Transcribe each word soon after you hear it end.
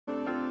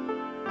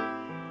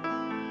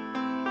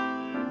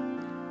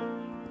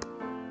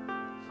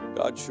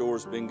God sure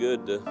has been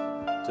good to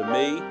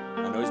me.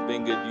 I know He's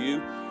been good to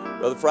you.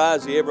 Brother Fry,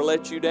 has He ever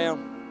let you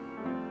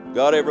down?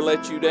 God ever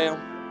let you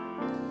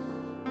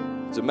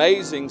down? It's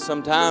amazing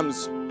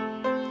sometimes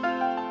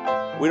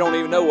we don't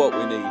even know what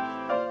we need.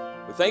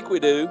 We think we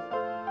do.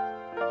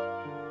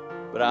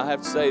 But I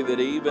have to say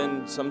that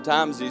even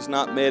sometimes He's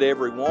not met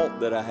every want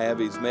that I have.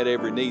 He's met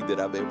every need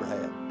that I've ever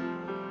had.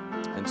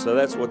 And so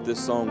that's what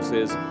this song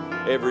says.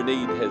 Every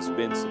need has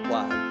been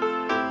supplied.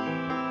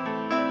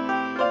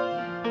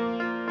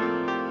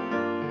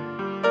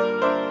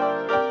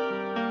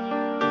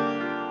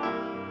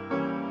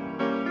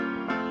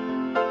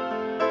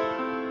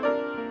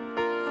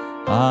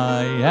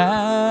 I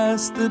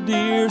asked the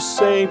dear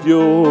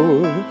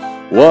Savior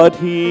what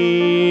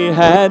He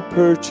had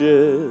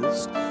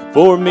purchased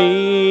for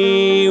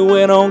me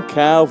when on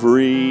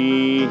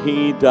Calvary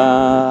He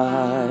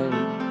died.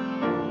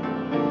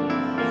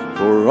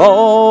 For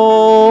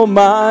all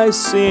my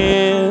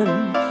sin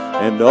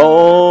and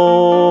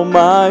all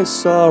my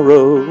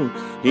sorrow,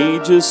 He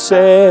just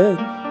said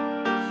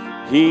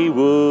He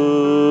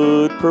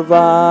would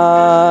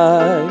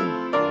provide.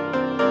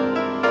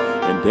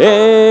 And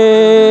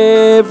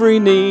every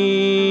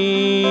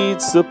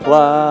need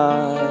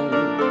supplied.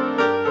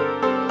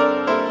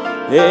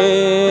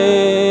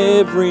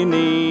 Every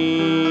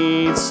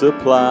need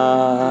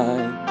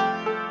supplied.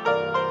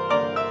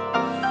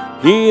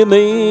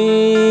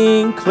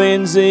 Healing,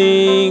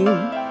 cleansing,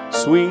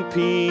 sweet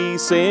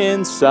peace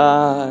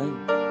inside.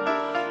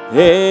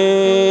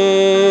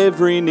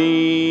 Every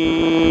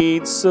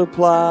need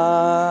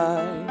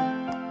supplied.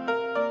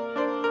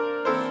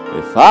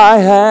 If I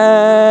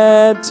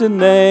had to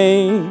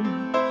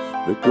name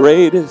the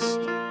greatest,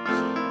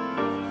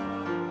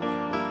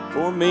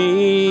 for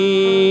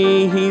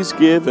me He's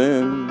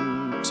given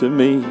to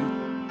me.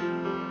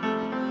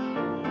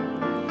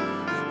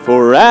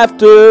 For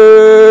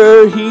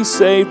after He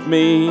saved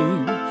me,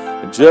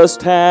 I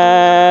just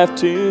have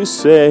to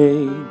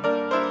say,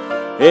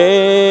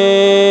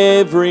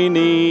 every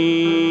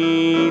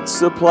need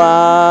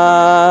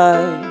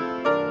supplied.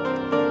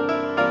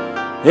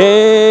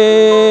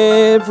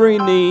 Every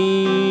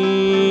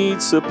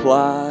need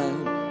supplied.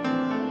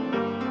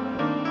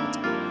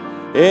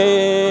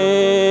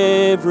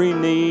 Every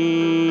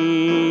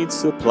need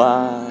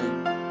supplied.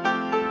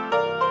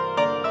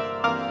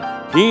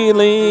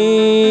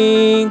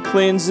 Healing,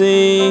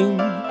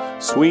 cleansing,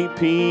 sweet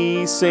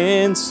peace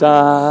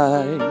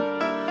inside.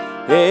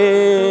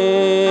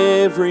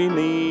 Every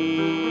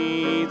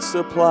need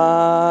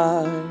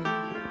supplied.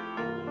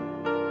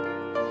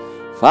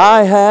 If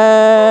I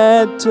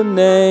had to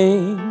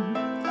name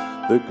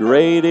the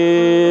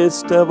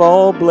greatest of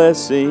all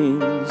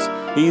blessings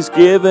He's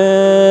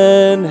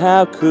given,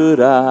 how could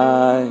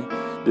I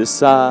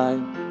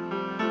decide?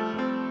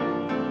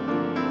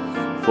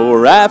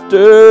 For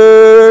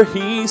after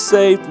He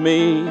saved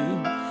me,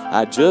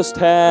 I just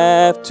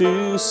have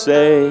to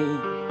say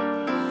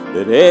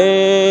that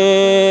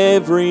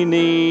every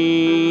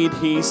need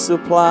He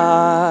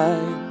supplied.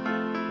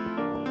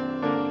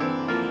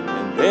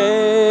 And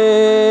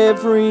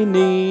every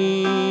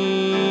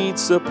need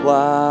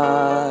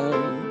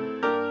supplied.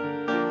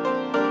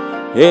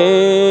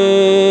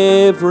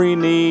 Every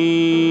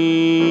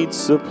need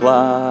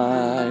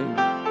supplied.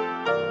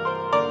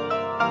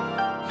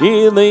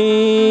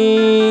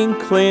 Healing,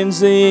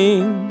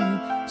 cleansing,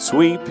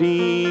 sweet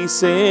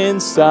peace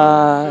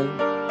inside.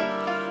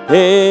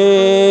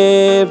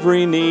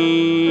 Every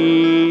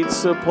need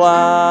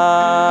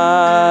supplied.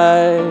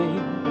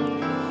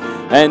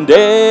 And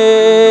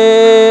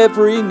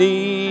every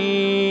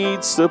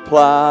need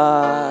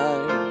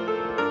supplied.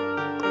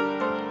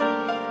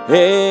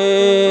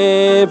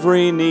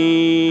 Every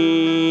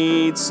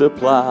need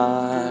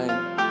supplied.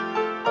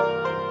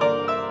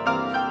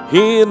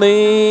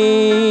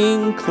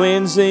 Healing,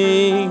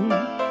 cleansing,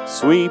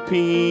 sweet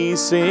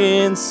peace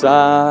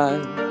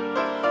inside.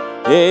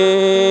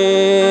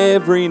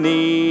 Every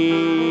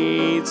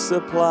need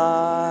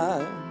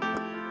supplied.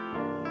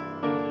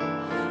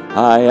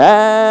 I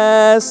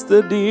asked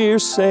the dear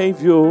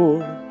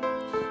Savior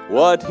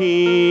what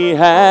He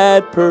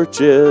had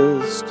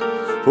purchased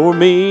for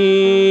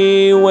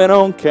me when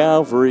on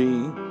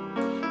Calvary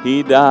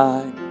He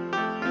died.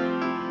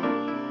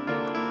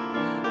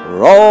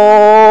 For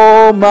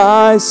all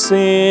my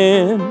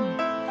sin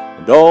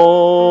and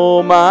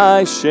all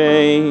my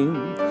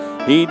shame,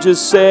 He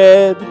just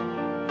said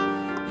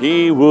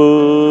He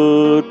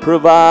would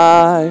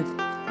provide.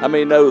 How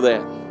many know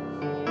that?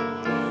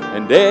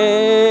 And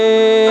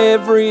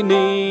every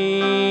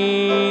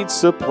need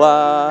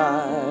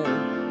supplied.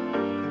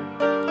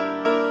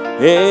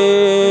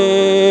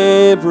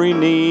 Every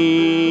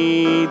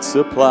need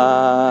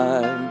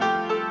supplied.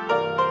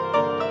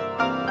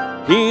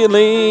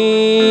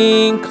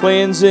 Healing,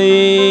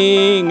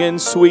 cleansing, and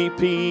sweet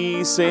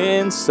peace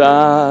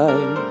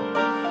inside.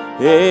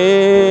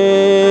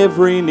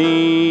 Every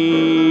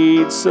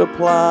need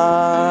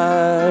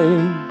supplied.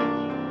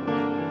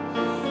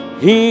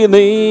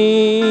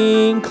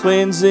 Healing,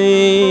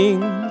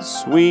 cleansing,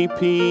 sweet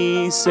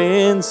peace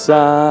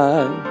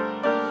inside.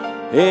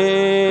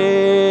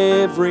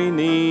 every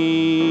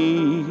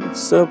need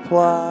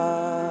supplied.